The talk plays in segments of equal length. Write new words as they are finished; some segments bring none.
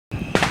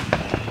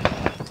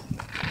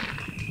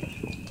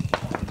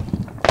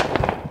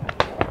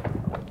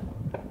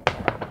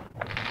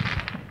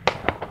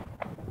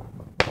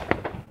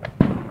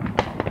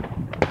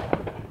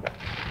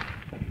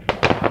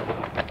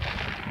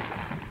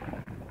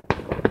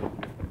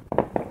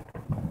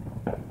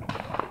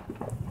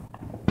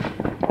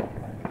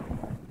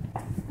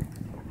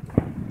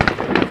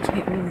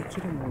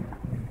getting over here?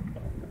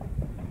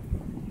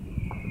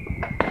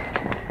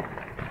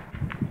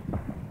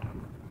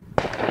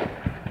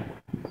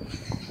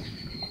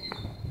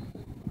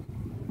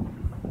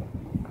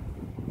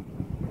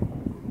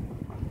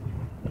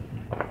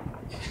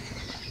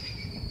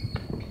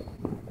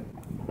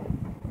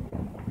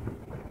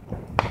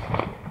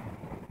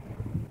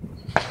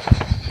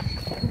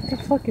 What the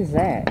fuck is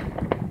that?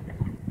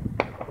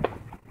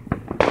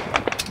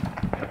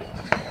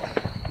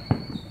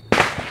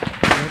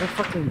 Is that a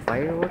fucking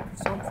firework or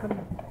something?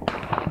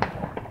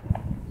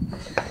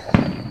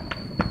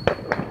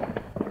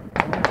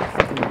 What the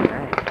fuck is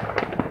that?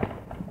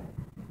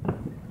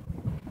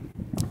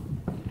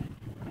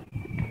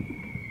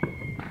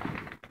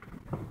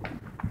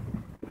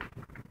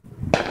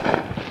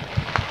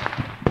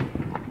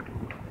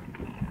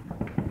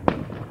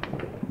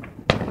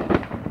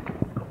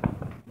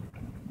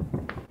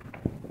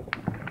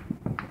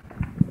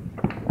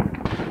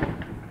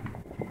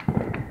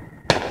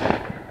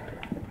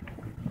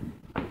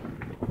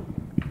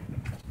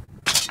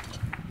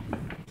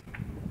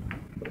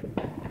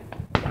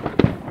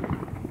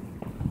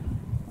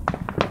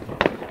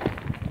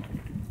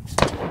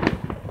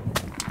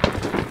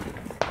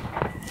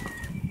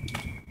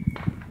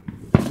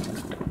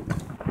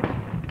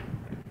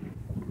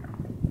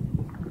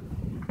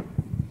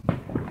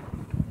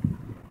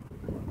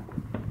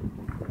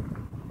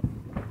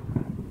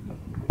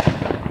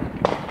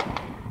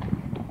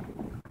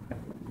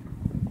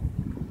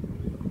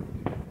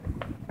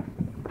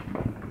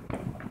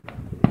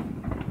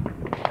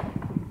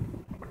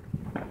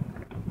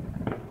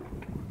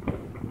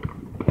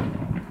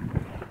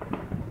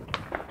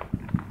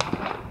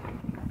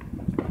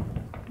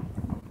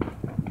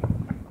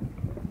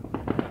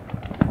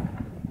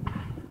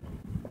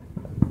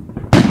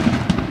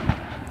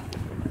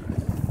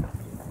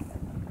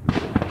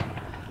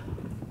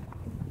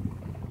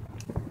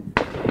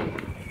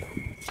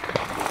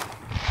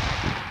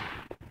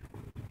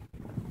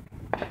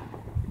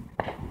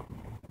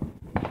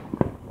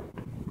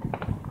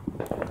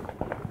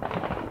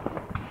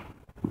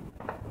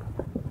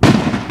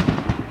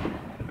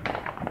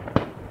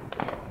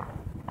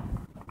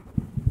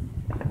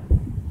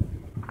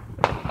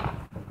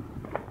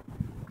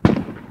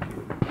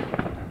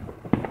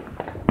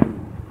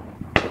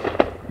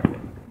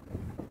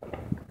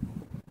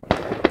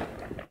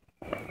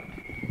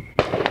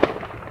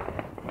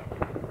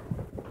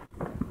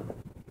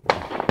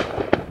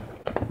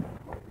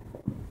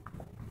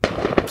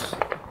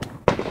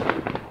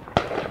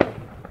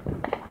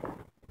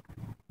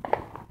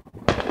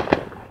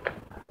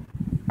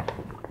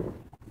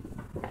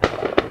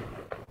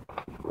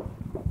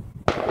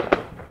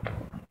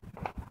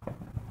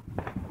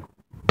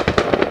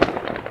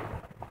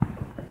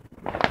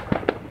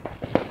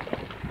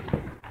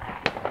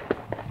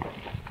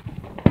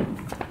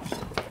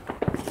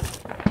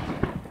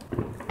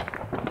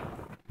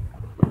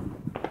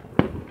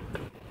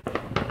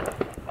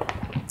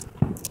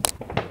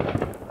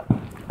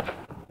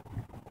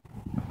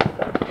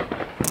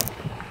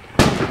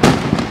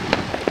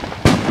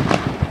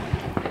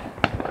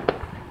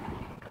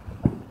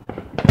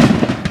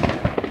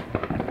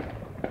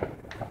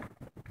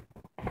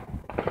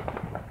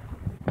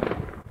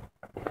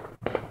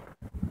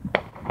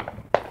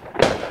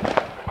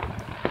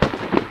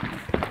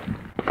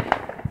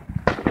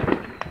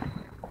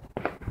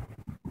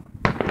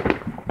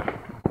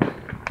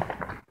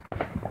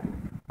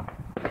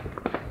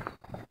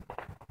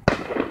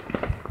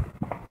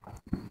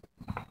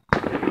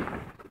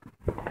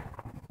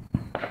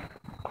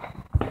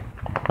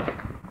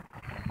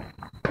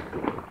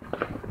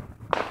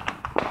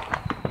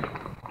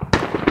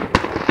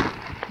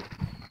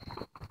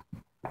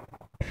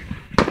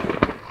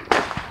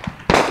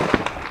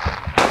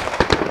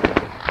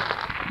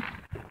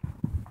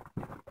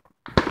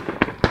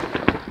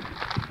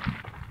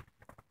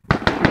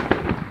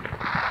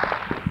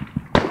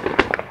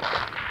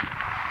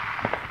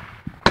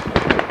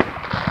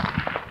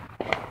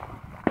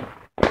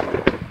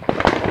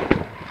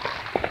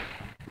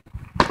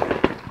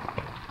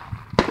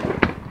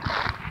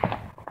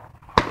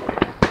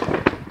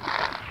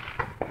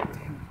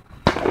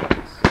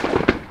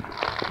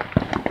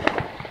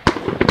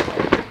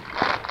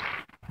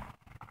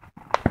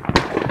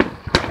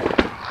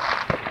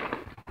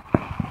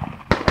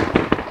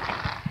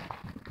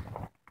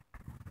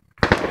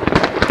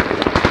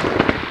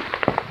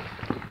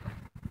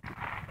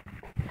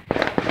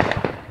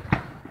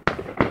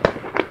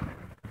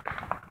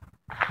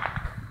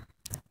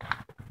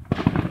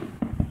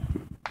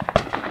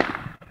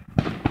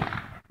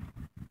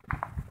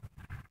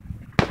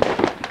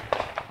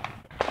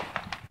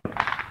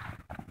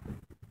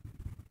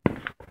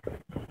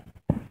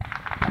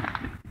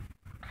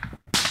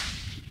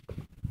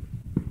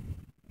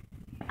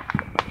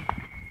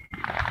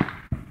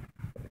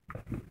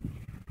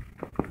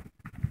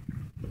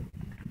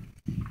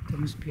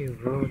 Must be a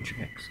road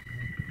tracks.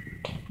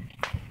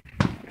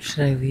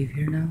 Should I leave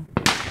here now?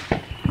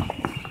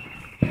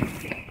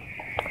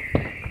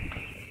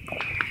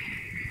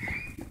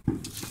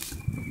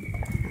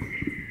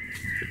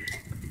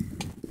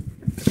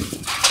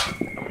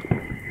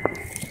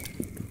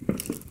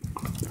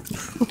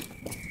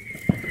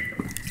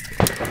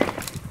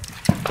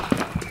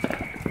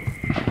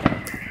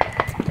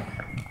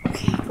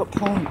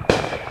 phone.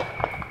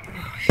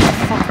 You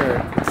fucker.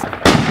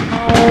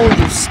 Oh,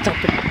 you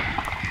stupid.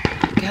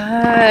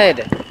 God.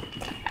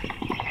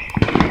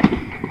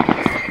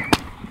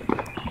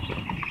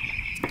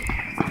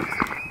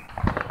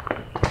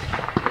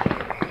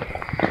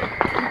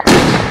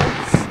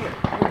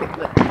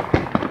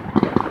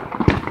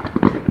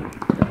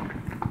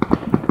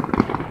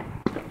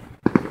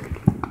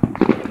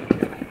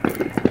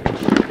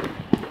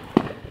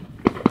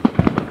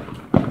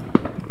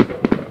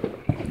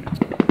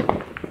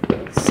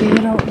 See, you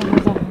don't know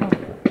the hell.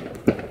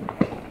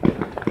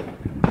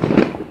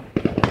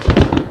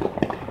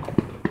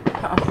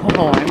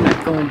 Oh, I'm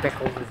not going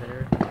back over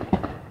there.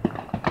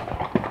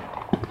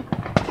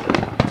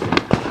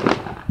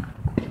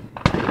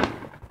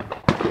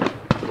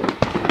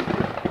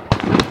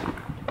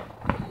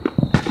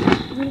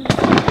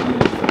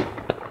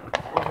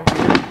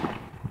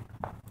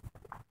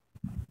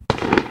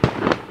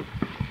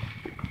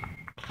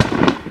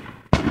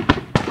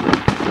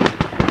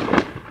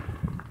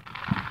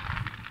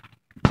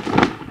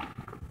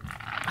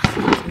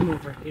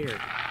 Over here.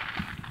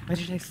 Why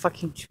did I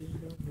fucking choose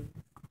it over here?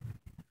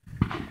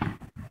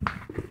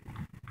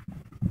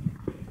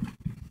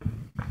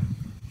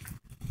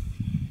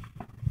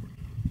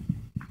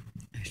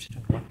 I should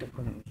have walked up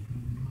on it.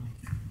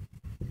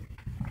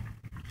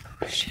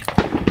 Oh shit.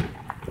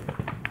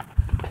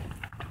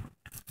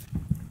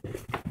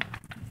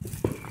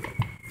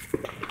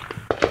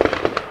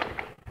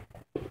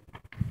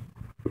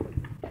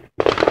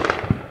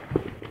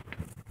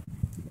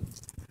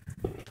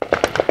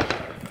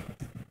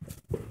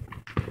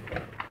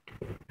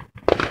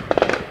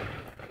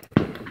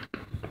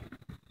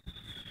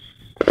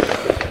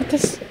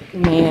 This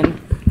man,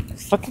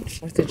 fucking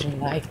 4th of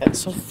July, that's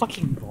so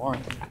fucking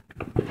boring.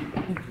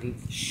 I can't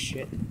believe this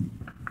shit.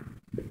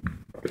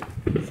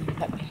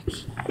 That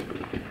actually.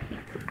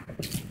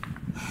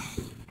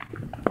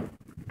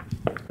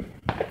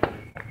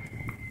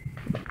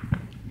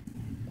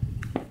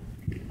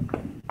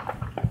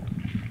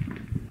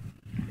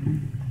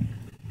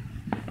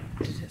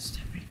 Did it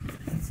stop me?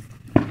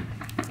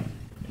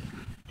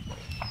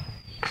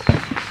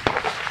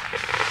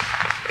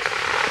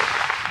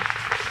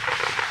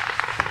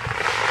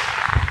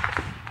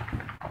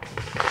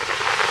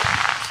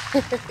 Go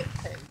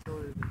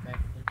to the back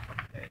of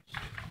that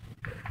shit.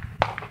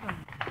 Oh,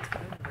 it's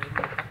going right in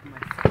the back of my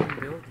fucking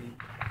building.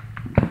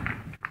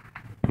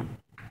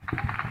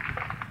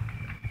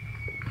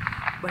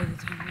 By the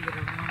time we get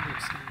around,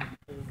 it's going to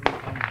be over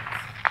and done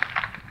with.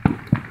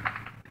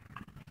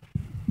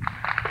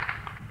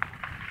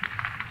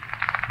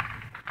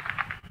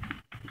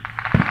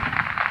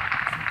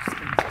 This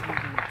thing's going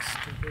to look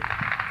stupid.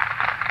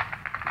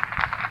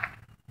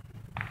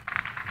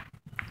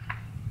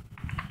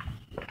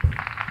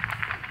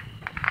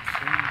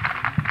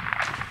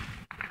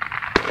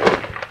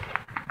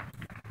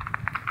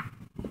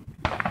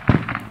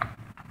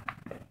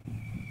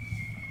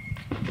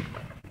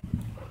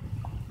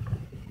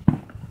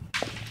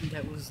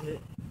 That was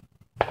it.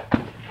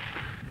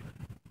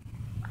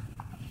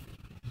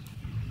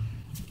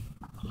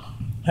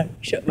 I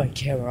shut my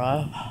camera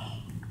off.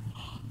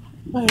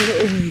 I don't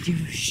really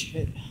give a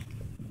shit.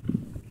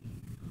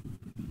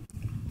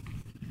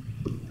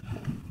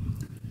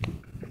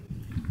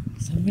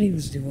 Somebody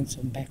was doing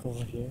some back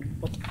over here.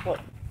 What the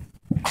fuck?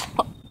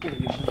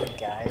 The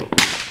guy.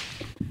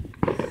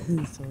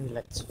 So he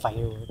lets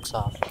fireworks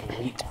off.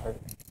 Retard.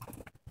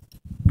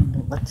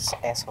 Don't let this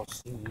asshole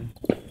see me.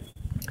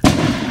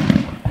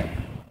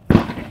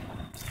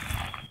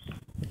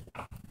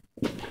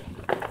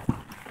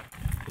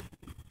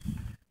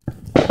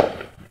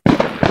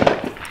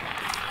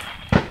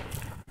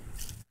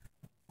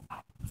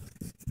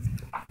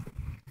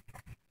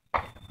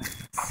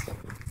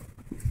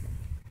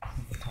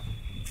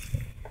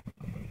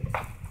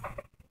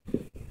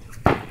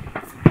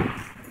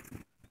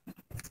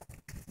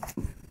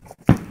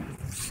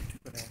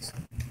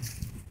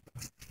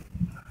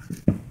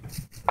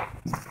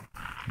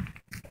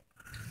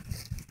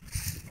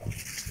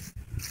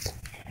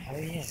 Oh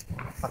yeah,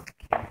 fuck.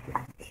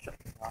 Shut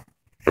it off.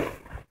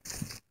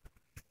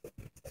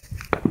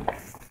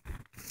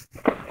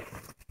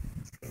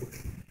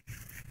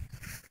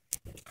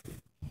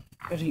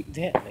 It ain't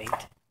that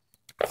late.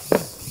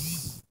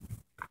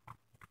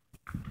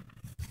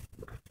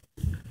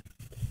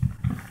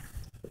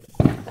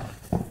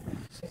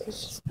 So this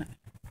is not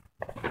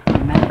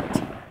mad.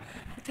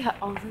 What the hell?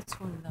 Oh, that's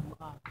one of them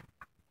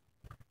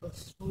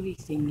those floaty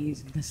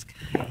thingies in the sky.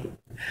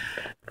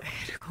 I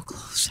had to go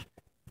closer.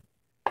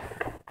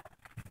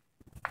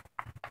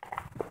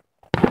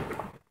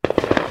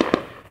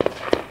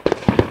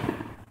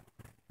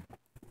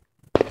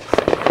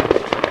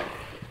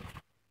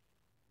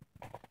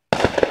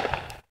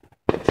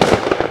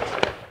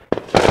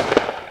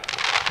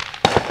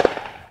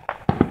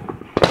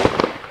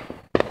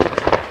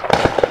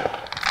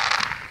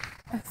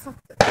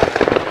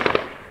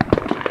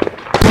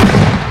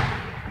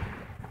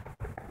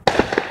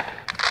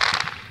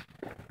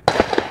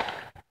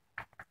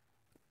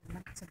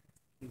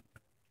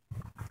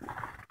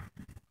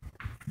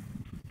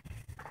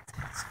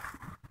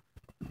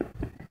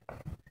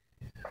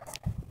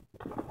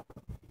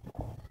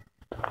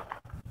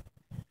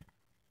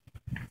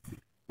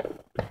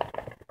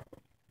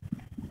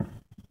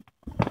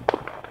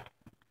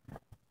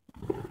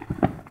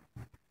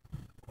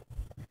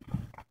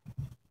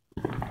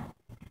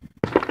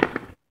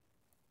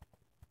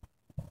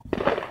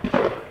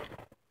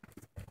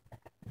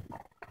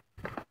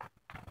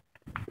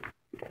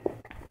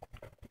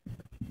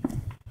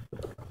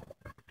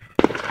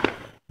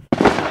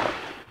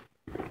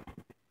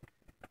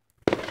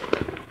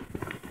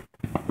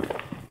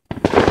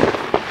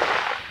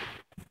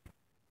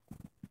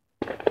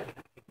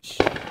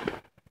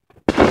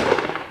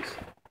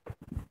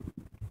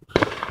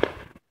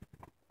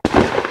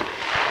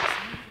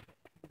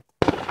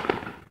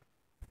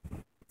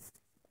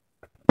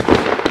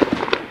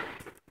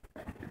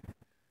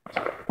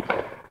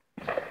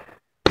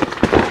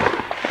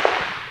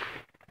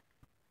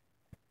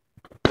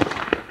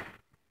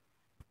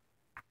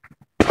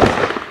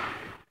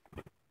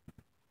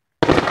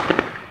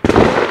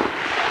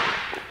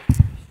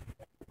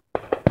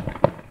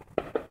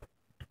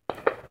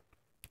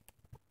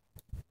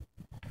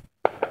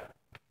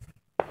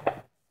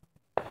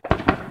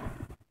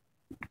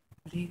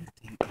 What do you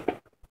think?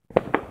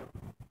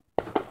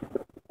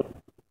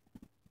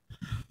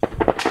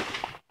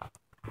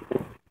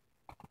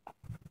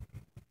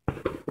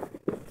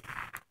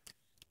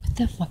 What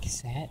the fuck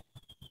is that?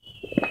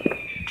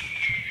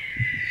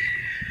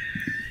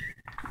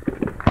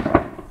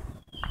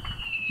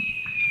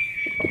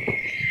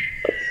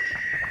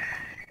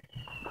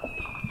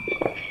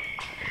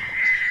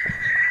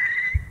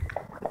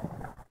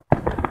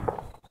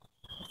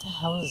 What the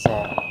hell is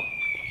that?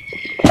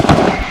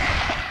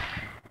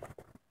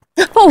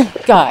 Oh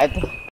God!